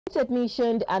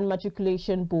Admission and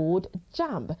Matriculation Board,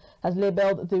 Jamb, has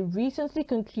labelled the recently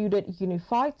concluded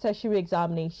Unified Tertiary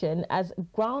Examination as a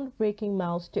groundbreaking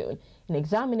milestone in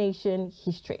examination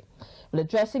history. While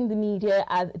addressing the media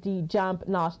at the Jamb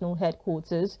National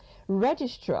Headquarters,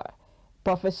 Registrar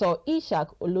Professor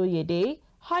Ishaq Oloyede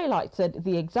highlighted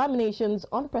the examination's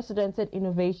unprecedented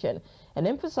innovation and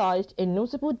emphasized a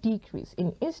notable decrease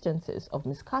in instances of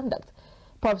misconduct.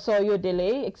 Professor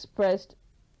Oloyede expressed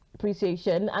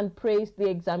appreciation and praised the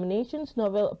examination's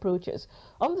novel approaches,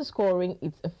 underscoring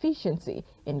its efficiency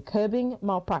in curbing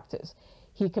malpractice.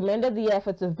 He commended the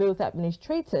efforts of both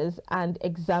administrators and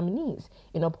examinees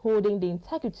in upholding the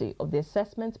integrity of the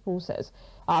assessment process.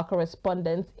 Our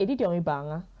correspondent, Edidion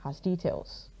Ibanga, has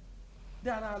details.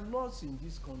 There are laws in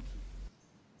this country.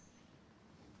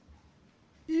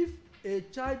 If a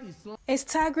child is not... A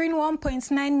staggering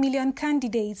 1.9 million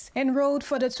candidates enrolled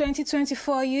for the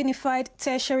 2024 Unified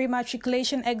Tertiary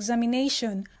Matriculation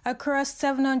Examination across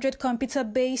 700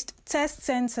 computer-based test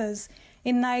centers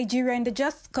in Nigeria in the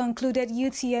just concluded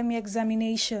Utme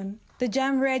examination. The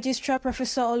Jamb Registrar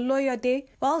Professor Oloyede,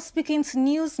 while speaking to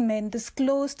newsmen,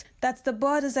 disclosed that the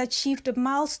board has achieved a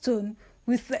milestone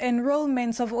with the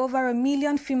enrollment of over 1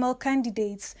 million female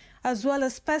candidates, as well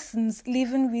as persons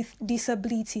living with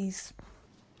disabilities.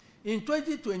 In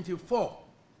 2024,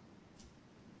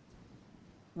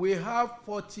 we have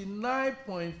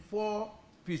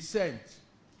 49.4%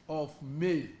 of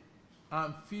male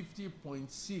and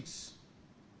 50.6%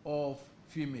 of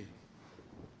female.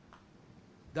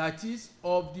 That is,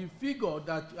 of the figure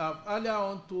that I have earlier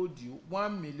on told you,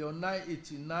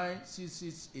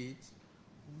 1,989,668,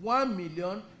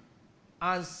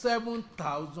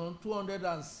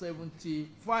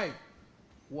 1,007,275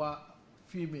 were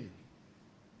female,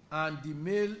 and the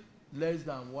male less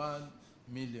than 1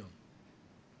 million.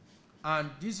 And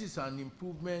this is an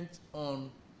improvement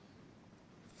on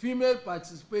female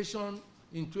participation.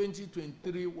 In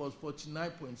 2023 was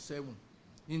 49.7.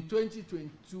 In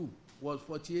 2022 was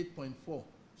 48.4.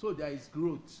 So there is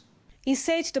growth. He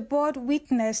said the board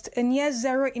witnessed a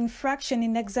near-zero infraction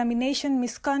in examination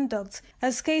misconduct,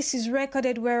 as cases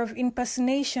recorded were of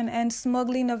impersonation and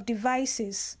smuggling of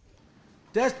devices.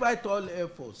 Despite all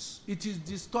efforts, it is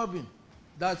disturbing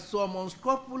that some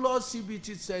unscrupulous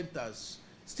CBT centers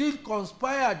still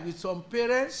conspired with some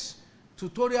parents,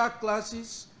 tutorial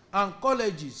classes, and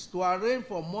colleges to arrange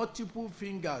for multiple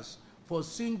fingers for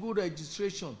single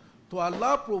registration to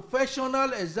allow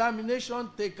professional examination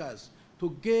takers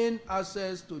to gain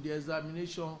access to the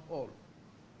examination hall.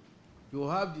 You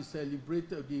have the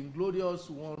celebrated, the inglorious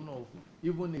one of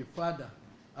even a father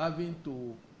having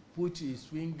to put his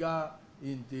finger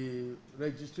in the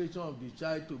registration of the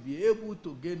child to be able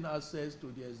to gain access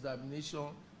to the examination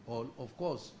hall. Of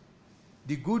course,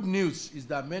 the good news is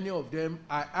that many of them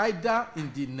are either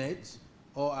in the net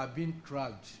or are being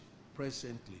tracked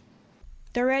presently.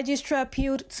 The registrar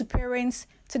appealed to parents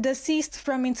to desist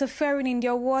from interfering in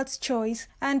their ward's choice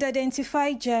and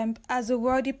identify Jamb as a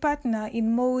worthy partner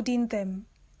in molding them.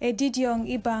 Edidion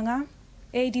Ibanga,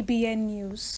 ADBN News.